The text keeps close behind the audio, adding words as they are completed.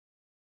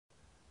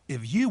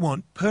If you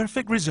want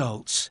perfect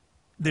results,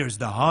 there's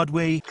the hard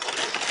way,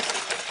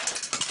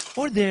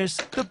 or there's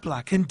the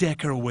Black &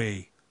 Decker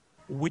way,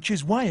 which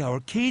is why our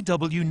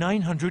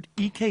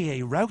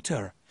KW900EKA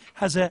router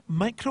has a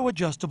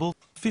micro-adjustable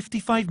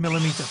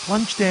 55mm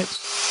plunge depth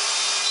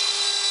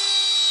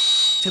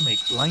to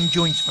make line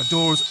joints for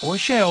doors or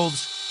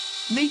shelves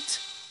neat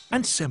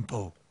and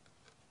simple.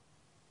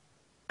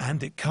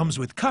 And it comes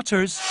with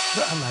cutters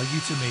that allow you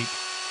to make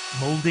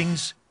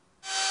mouldings,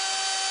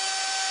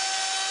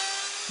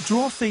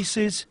 drawer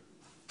faces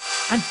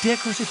and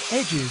decorative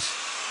edges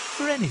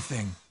for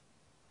anything.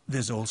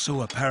 There's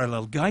also a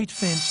parallel guide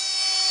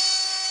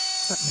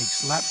fence that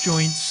makes lap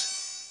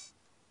joints,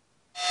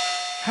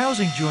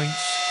 housing joints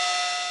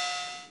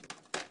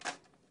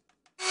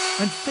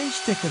and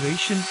face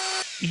decoration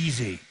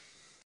easy,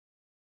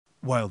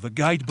 while the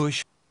guide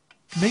bush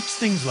makes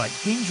things like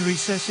hinge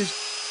recesses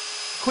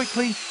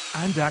quickly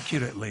and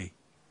accurately.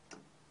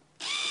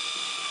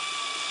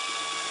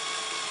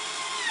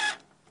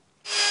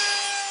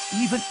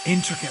 Even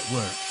intricate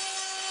work,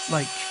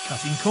 like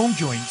cutting comb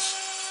joints,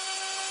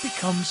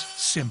 becomes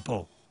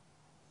simple.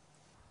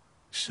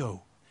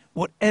 So,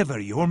 whatever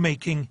you're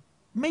making,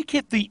 make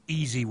it the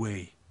easy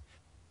way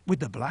with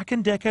the Black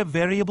 & Decker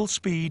Variable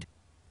Speed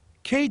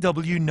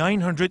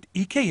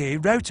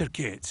KW900EKA router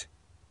kit.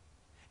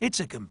 It's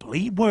a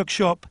complete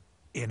workshop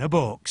in a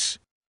box.